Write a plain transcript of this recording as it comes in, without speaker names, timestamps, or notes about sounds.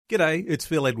G'day, it's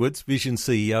Phil Edwards, Vision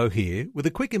CEO here, with a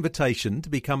quick invitation to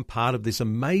become part of this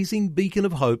amazing beacon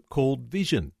of hope called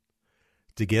Vision.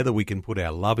 Together we can put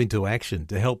our love into action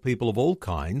to help people of all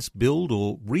kinds build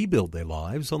or rebuild their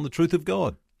lives on the truth of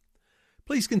God.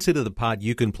 Please consider the part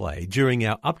you can play during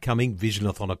our upcoming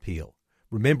Visionathon appeal,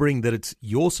 remembering that it's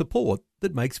your support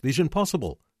that makes Vision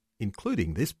possible,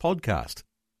 including this podcast.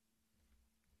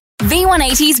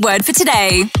 V180's word for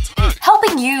today,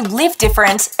 helping you live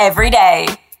different every day.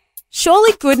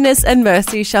 Surely goodness and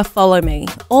mercy shall follow me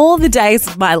all the days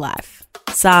of my life.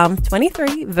 Psalm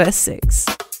 23, verse 6.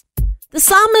 The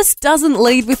psalmist doesn't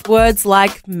lead with words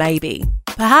like maybe,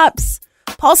 perhaps,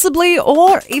 possibly,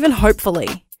 or even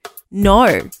hopefully.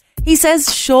 No, he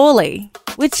says surely,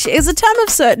 which is a term of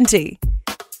certainty.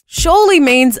 Surely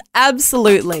means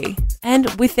absolutely and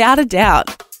without a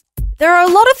doubt. There are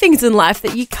a lot of things in life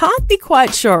that you can't be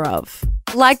quite sure of,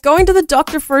 like going to the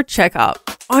doctor for a checkup,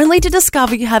 only to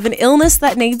discover you have an illness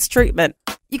that needs treatment.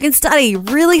 You can study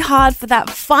really hard for that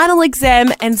final exam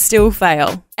and still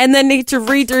fail, and then need to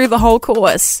redo the whole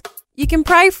course. You can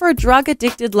pray for a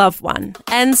drug-addicted loved one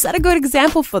and set a good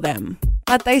example for them,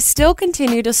 but they still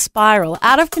continue to spiral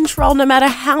out of control no matter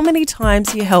how many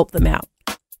times you help them out.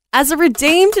 As a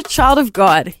redeemed child of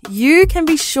God, you can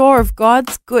be sure of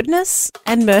God's goodness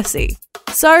and mercy.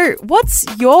 So, what's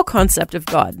your concept of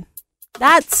God?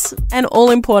 That's an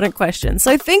all-important question,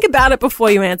 so think about it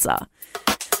before you answer.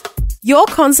 Your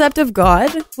concept of God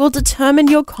will determine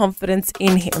your confidence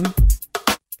in Him.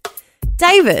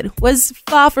 David was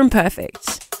far from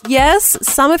perfect. Yes,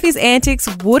 some of his antics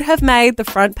would have made the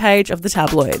front page of the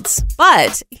tabloids,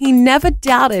 but he never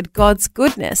doubted God's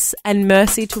goodness and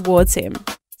mercy towards him.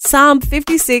 Psalm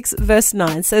 56 verse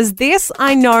 9 says, "This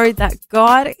I know that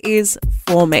God is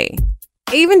for me."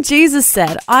 Even Jesus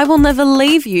said, "I will never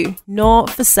leave you nor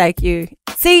forsake you."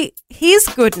 See, His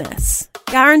goodness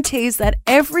guarantees that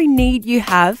every need you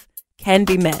have can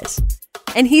be met.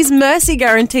 And His mercy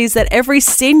guarantees that every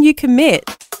sin you commit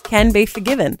can be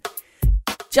forgiven.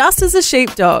 Just as a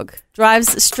sheepdog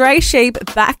drives stray sheep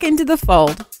back into the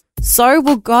fold, so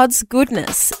will God's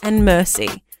goodness and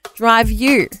mercy drive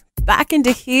you back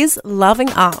into His loving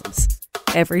arms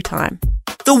every time.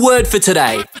 The word for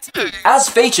today, as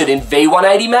featured in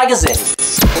V180 magazine.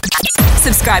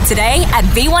 Subscribe today at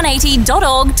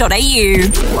v180.org.au.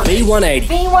 V180.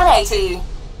 V180.